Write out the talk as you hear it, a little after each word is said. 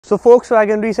So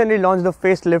Volkswagen recently launched the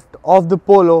facelift of the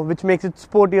Polo, which makes it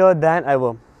sportier than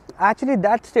ever. Actually,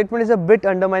 that statement is a bit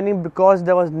undermining because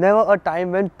there was never a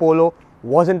time when Polo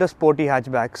wasn't a sporty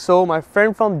hatchback. So my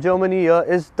friend from Germany here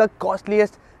is the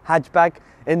costliest hatchback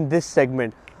in this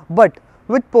segment. But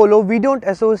with Polo, we don't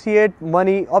associate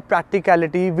money or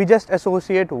practicality, we just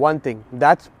associate one thing,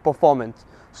 that's performance.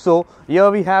 So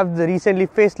here we have the recently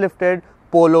facelifted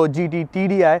Polo GT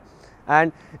TDI,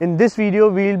 and in this video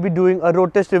we will be doing a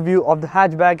road test review of the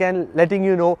hatchback and letting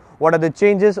you know what are the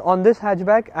changes on this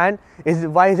hatchback and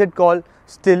why is it called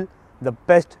still the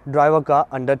best driver car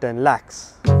under 10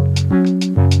 lakhs.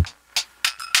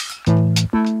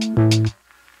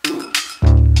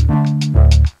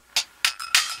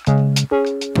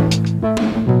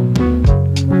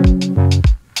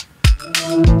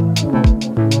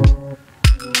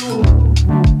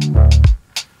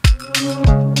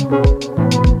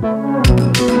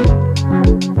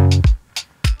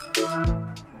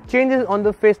 Changes on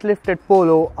the facelifted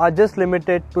Polo are just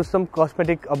limited to some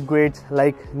cosmetic upgrades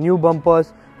like new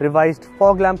bumpers, revised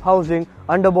fog lamp housing,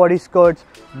 underbody skirts,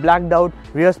 blacked out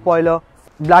rear spoiler,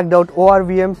 blacked out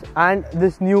ORVMs and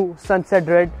this new sunset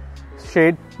red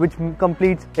shade which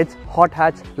completes its hot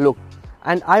hatch look.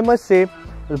 And I must say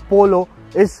the Polo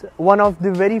is one of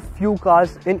the very few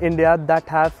cars in India that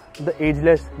have the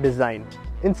ageless design.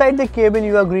 Inside the cabin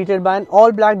you are greeted by an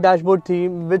all black dashboard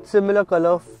theme with similar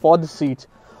color for the seats.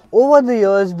 Over the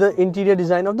years, the interior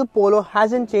design of the Polo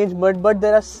hasn't changed much, but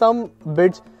there are some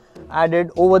bits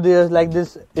added over the years like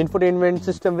this infotainment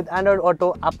system with Android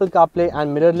Auto, Apple CarPlay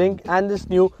and MirrorLink and this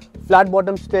new flat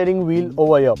bottom steering wheel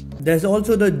over here. There's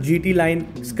also the GT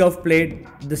line scuff plate,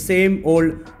 the same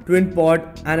old twin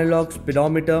pod analog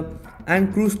speedometer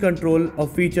and cruise control, a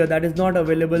feature that is not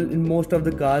available in most of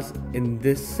the cars in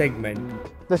this segment.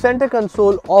 The center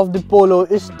console of the Polo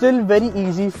is still very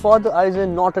easy for the eyes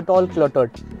and not at all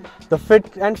cluttered. The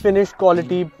fit and finish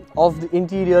quality of the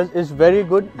interiors is very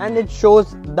good and it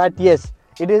shows that yes,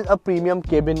 it is a premium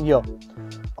cabin here.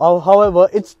 However,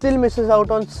 it still misses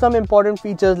out on some important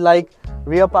features like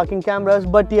rear parking cameras,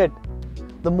 but yet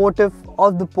the motive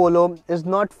of the Polo is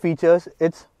not features,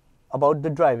 it's about the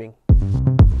driving.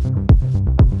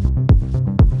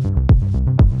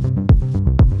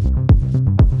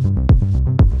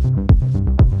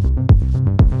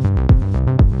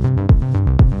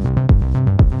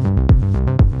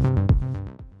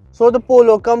 So the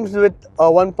Polo comes with a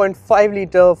 1.5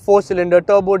 litre 4-cylinder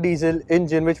turbo diesel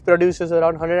engine which produces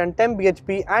around 110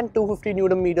 bhp and 250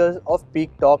 Nm of peak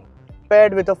torque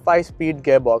paired with a 5-speed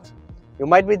gearbox. You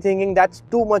might be thinking that's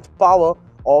too much power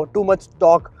or too much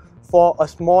torque for a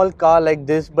small car like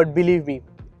this, but believe me,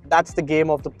 that's the game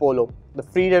of the Polo. The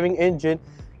free-revving engine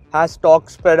has torque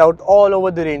spread out all over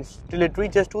the range. Till it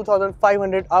reaches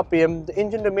 2500 rpm, the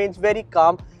engine remains very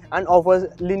calm and offers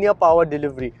linear power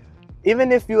delivery.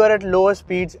 Even if you are at lower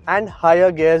speeds and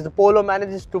higher gears, the Polo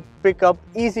manages to pick up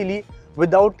easily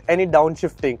without any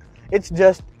downshifting. It's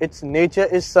just its nature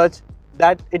is such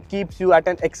that it keeps you at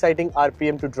an exciting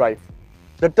RPM to drive.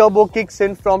 The turbo kicks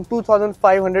in from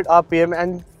 2500 RPM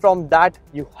and from that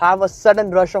you have a sudden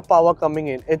rush of power coming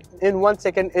in. In 1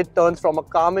 second it turns from a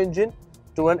calm engine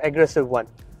to an aggressive one.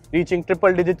 Reaching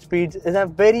triple digit speeds is a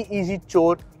very easy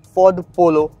chore for the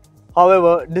Polo.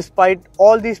 However, despite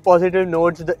all these positive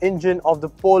notes, the engine of the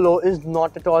Polo is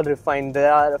not at all refined.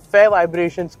 There are fair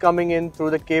vibrations coming in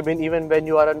through the cabin even when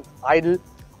you are on idle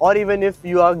or even if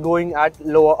you are going at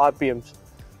lower RPMs.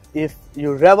 If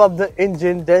you rev up the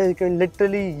engine, then you can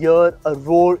literally hear a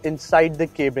roar inside the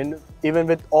cabin even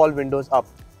with all windows up.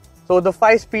 So the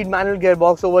 5-speed manual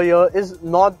gearbox over here is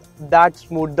not that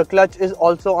smooth. The clutch is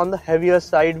also on the heavier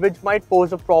side which might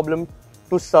pose a problem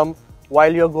to some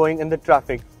while you're going in the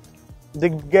traffic. The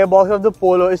gearbox of the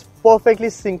Polo is perfectly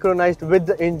synchronized with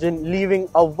the engine, leaving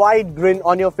a wide grin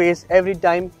on your face every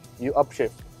time you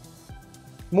upshift.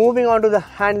 Moving on to the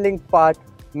handling part,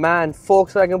 man,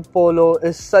 Volkswagen Polo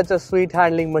is such a sweet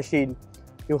handling machine.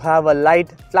 You have a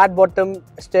light, flat bottom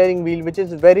steering wheel which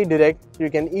is very direct. You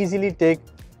can easily take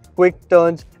quick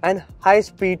turns and high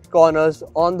speed corners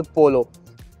on the Polo.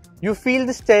 You feel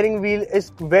the steering wheel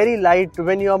is very light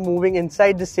when you are moving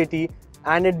inside the city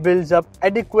and it builds up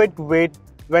adequate weight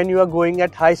when you are going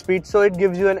at high speed, so it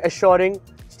gives you an assuring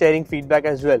steering feedback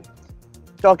as well.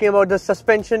 Talking about the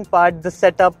suspension part, the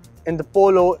setup in the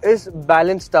Polo is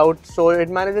balanced out, so it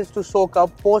manages to soak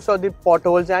up most of the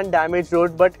potholes and damaged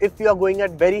road, but if you are going at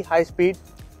very high speed,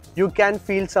 you can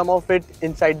feel some of it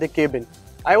inside the cabin.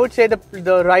 I would say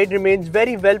the ride remains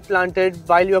very well planted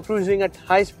while you are cruising at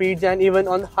high speeds and even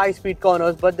on high speed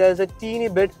corners, but there is a teeny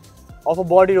bit of a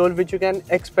body roll which you can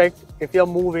expect if you are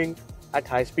moving at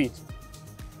high speeds.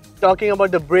 Talking about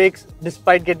the brakes,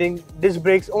 despite getting disc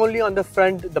brakes only on the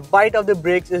front, the bite of the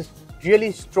brakes is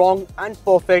really strong and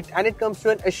perfect, and it comes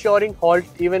to an assuring halt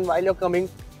even while you're coming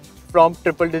from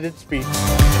triple digit speed.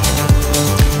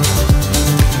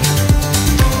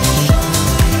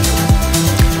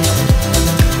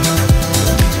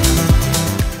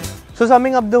 So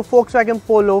summing up the Volkswagen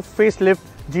Polo Facelift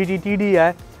GT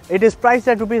TDI, it is priced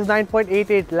at Rs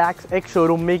 9.88 lakhs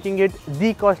ex-showroom, making it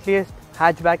the costliest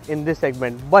hatchback in this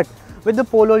segment. But with the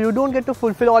Polo, you don't get to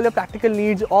fulfill all your practical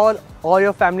needs or all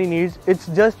your family needs. It's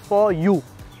just for you,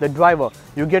 the driver.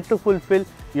 You get to fulfill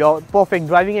your perfect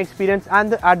driving experience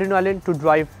and the adrenaline to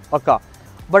drive a car.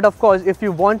 But of course, if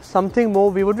you want something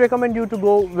more, we would recommend you to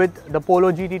go with the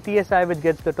Polo GT TSI, which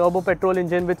gets the turbo petrol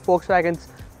engine with Volkswagen's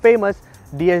famous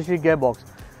DSG gearbox.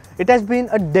 It has been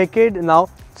a decade now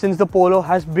since the Polo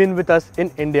has been with us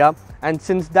in India, and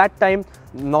since that time,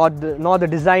 nor the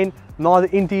design nor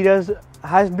the interiors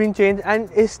has been changed,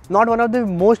 and is not one of the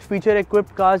most feature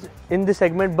equipped cars in this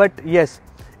segment, but yes,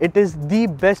 it is the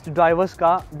best driver's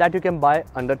car that you can buy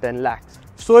under 10 lakhs.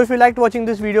 So if you liked watching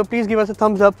this video, please give us a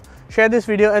thumbs up, share this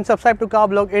video and subscribe to Car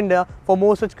Blog India for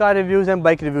more such car reviews and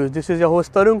bike reviews. This is your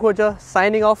host Tarun Kocha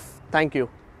signing off. Thank you.